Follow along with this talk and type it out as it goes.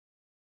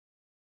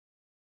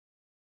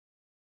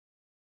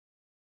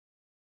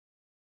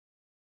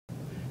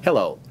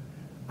Hello,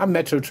 I'm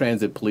Metro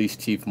Transit Police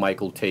Chief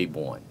Michael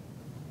Taborn.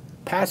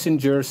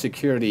 Passenger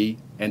security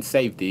and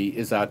safety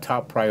is our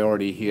top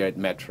priority here at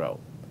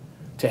Metro.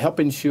 To help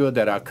ensure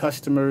that our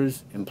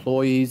customers,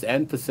 employees,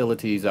 and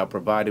facilities are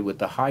provided with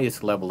the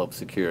highest level of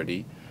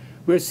security,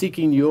 we're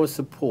seeking your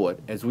support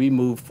as we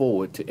move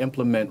forward to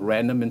implement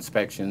random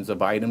inspections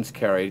of items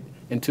carried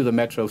into the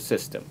Metro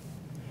system.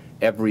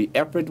 Every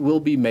effort will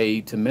be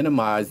made to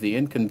minimize the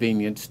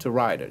inconvenience to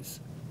riders.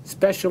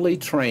 Specially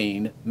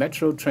trained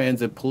Metro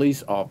Transit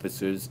police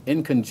officers,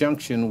 in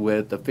conjunction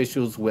with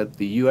officials with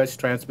the U.S.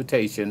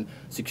 Transportation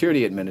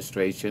Security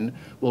Administration,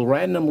 will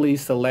randomly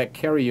select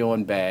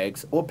carry-on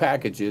bags or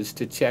packages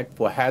to check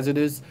for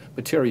hazardous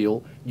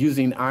material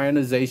using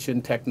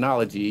ionization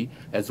technology,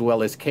 as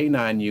well as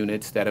K9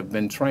 units that have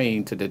been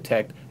trained to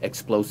detect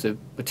explosive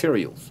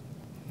materials.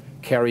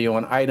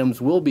 Carry-on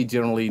items will be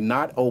generally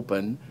not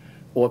open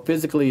or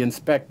physically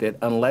inspected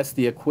unless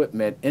the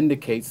equipment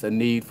indicates a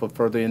need for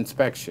further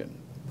inspection.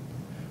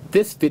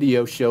 This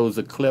video shows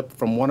a clip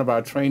from one of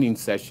our training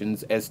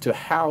sessions as to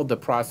how the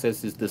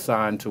process is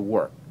designed to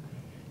work.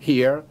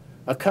 Here,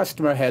 a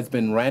customer has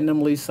been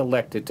randomly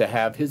selected to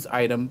have his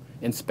item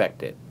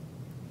inspected.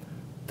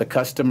 The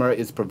customer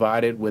is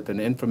provided with an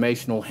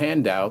informational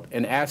handout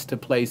and asked to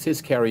place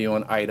his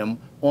carry-on item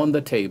on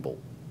the table.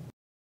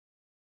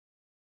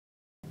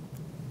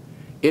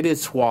 It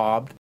is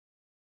swabbed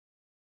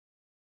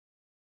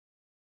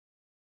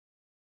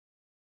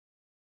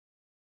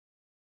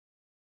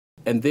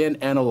and then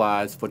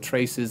analyzed for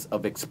traces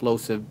of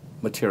explosive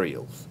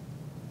materials.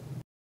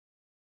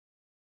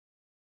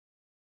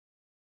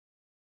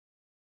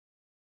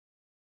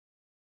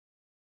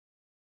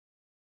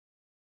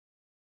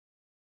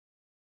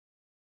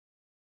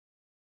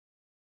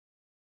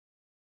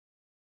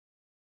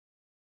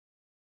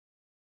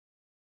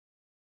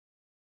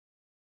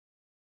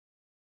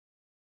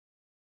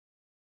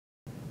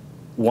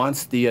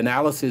 Once the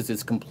analysis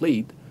is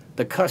complete,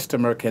 the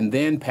customer can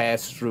then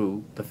pass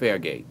through the fare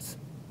gates.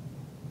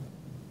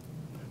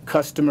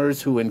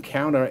 Customers who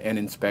encounter an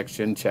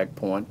inspection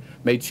checkpoint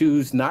may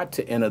choose not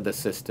to enter the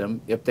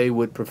system if they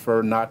would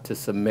prefer not to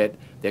submit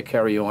their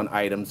carry-on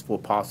items for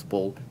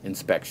possible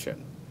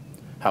inspection.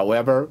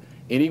 However,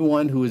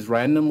 anyone who is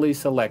randomly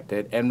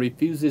selected and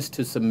refuses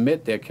to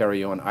submit their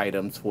carry-on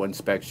items for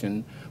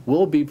inspection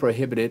will be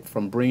prohibited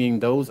from bringing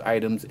those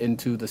items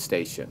into the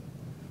station.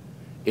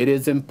 It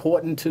is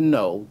important to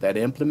know that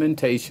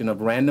implementation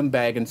of random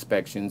bag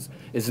inspections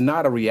is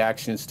not a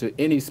reaction to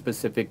any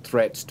specific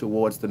threats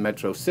towards the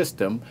Metro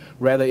system.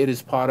 Rather, it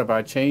is part of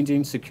our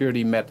changing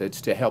security methods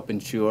to help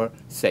ensure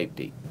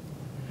safety.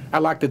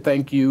 I'd like to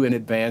thank you in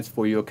advance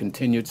for your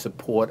continued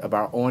support of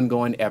our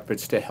ongoing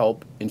efforts to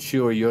help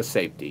ensure your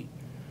safety.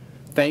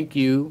 Thank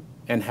you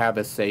and have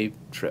a safe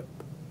trip.